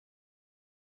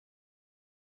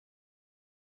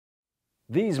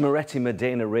These Morreti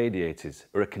Modena radiators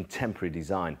are a contemporary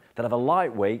design that have a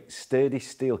lightweight, sturdy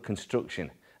steel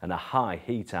construction and a high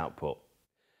heat output.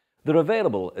 They're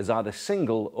available as either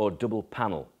single or double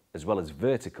panel, as well as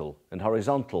vertical and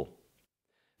horizontal.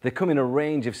 They come in a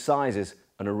range of sizes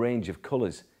and a range of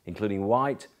colours, including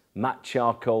white, matte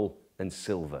charcoal and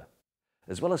silver,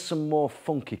 as well as some more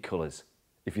funky colours.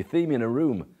 If you're theming a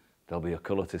room, there'll be a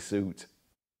colour to suit.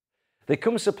 They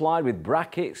come supplied with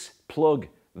brackets, plug,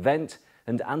 vent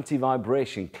and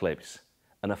anti-vibration clips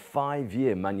and a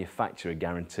 5-year manufacturer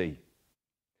guarantee.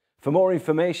 For more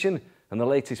information and the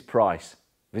latest price,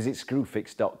 visit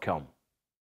Screwfix.com.